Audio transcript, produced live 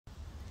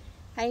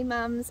Hey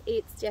mums,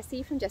 it's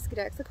Jessie from Jessica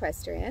Dirks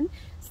Equestrian.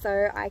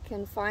 So I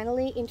can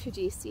finally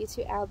introduce you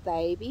to our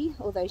baby,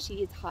 although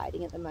she is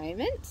hiding at the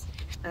moment.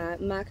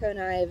 Marco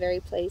and I are very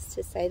pleased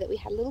to say that we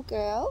had a little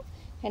girl.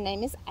 Her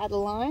name is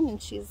Adeline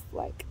and she's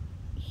like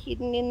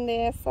hidden in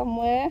there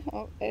somewhere.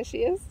 Oh, there she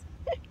is.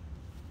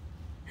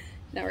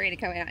 Not ready to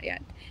come out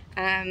yet.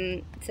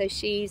 So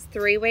she's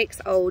 3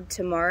 weeks old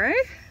tomorrow,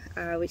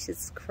 which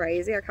is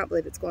crazy. I can't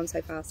believe it's gone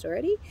so fast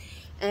already.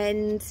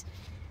 And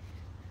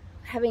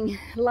having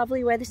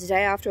lovely weather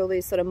today after all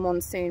these sort of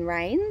monsoon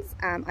rains,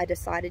 I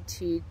decided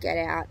to get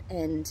out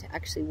and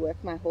actually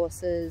work my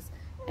horses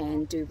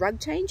and do rug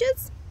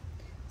changes.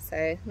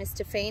 So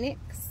Mr.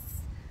 Phoenix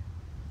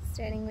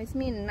standing with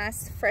me in a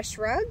nice fresh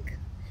rug,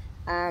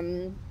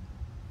 and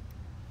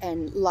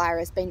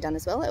Lyra's been done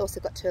as well. I also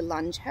got to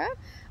lunge her.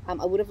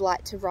 I would have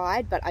liked to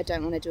ride, but I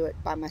don't want to do it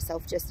by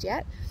myself just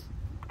yet,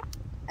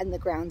 and the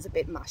ground's a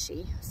bit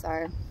mushy,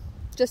 so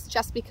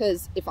just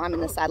because if I'm in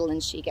the saddle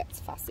and she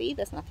gets fussy,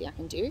 there's nothing I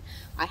can do.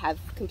 I have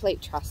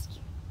complete trust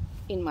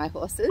in my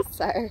horses,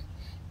 so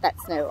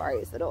that's no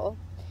worries at all.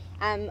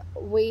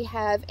 We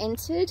have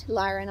entered,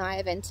 Lyra and I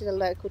have entered a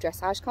local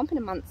dressage comp in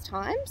a month's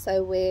time,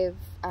 so we've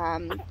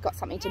got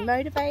something to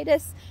motivate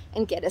us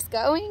and get us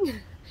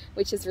going,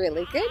 which is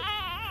really good.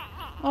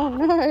 Oh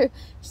no,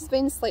 she's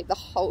been asleep the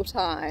whole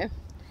time.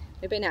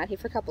 We've been out here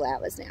for a couple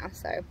hours now,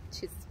 so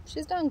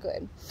she's done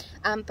good.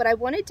 But I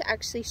wanted to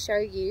actually show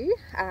you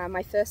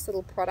my first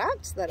little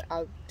product that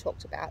I've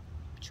talked about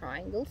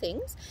trying little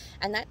things,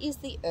 and that is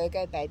the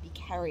Ergo Baby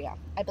Carrier.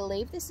 I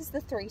believe this is the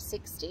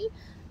 360.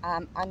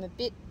 I'm a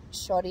bit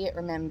shoddy at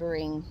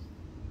remembering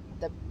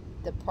the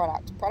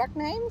product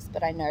names,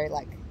 but I know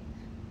like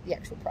the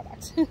actual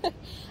product.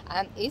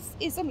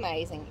 Is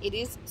amazing. It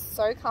is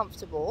so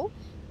comfortable.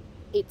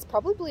 It's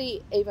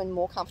probably even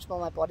more comfortable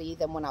on my body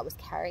than when I was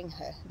carrying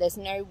her. There's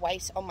no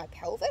weight on my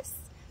pelvis.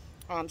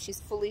 She's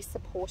fully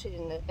supported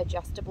in an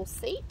adjustable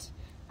seat.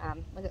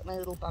 I've got my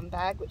little bum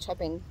bag, which I've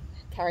been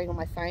carrying all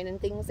my phone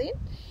and things in.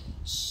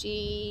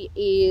 She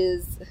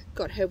is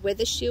got her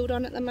weather shield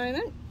on at the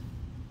moment.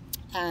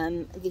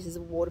 This is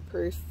a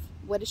waterproof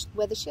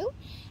weather shield,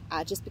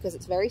 just because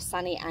it's very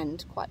sunny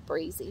and quite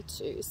breezy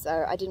too.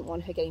 So I didn't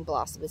want her getting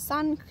blasted with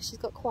sun because she's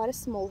got quite a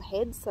small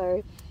head.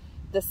 So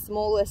the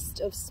smallest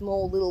of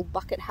small little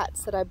bucket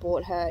hats that I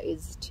bought her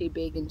is too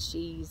big, and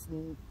she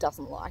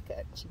doesn't like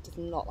it. She does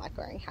not like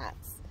wearing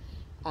hats.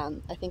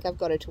 I think I've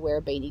got her to wear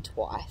a beanie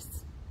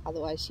twice,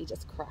 otherwise she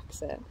just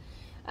cracks it.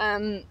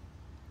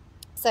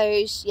 So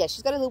yeah,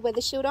 she's got a little weather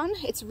shield on.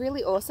 It's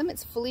really awesome.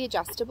 It's fully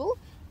adjustable.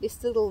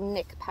 This little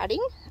neck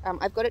padding,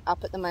 I've got it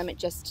up at the moment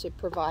just to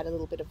provide a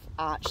little bit of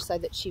arch so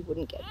that she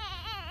wouldn't get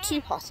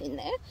too hot in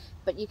there,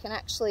 but you can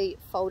actually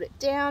fold it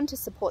down to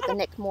support the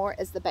neck more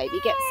as the baby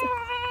gets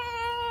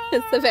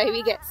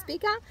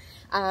bigger.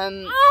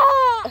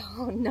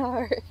 Oh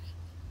no.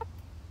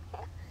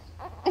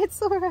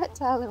 It's alright,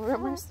 darling, we're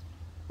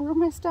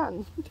almost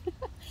done.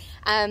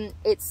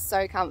 It's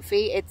so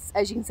comfy. It's,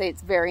 as you can see,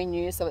 it's very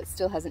new, so it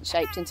still hasn't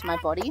shaped into my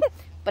body,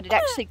 but it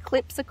actually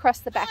clips across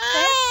the back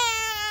there.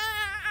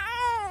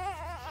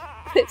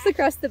 Clips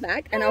across the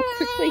back, and I'll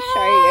quickly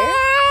show you.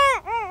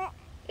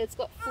 It's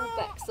got full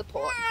back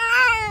support.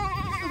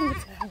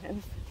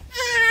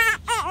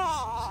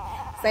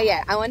 So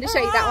yeah, I wanted to show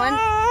you that one.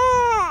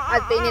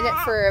 I've been in it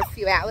for a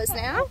few hours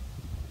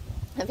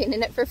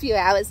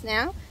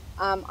now.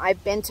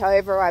 I've bent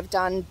over, I've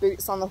done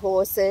boots on the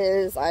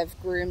horses, I've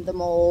groomed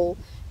them all,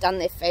 done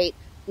their feet,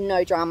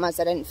 no dramas.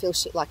 I didn't feel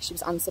like she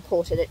was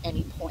unsupported at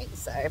any point.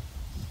 So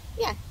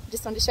yeah,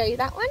 just wanted to show you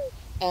that one,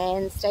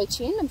 and stay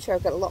tuned. I'm sure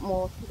I've got a lot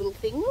more little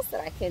things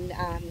that I can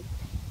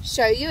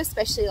show you,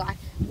 especially like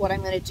what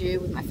I'm going to do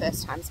with my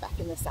first times back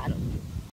in the saddle.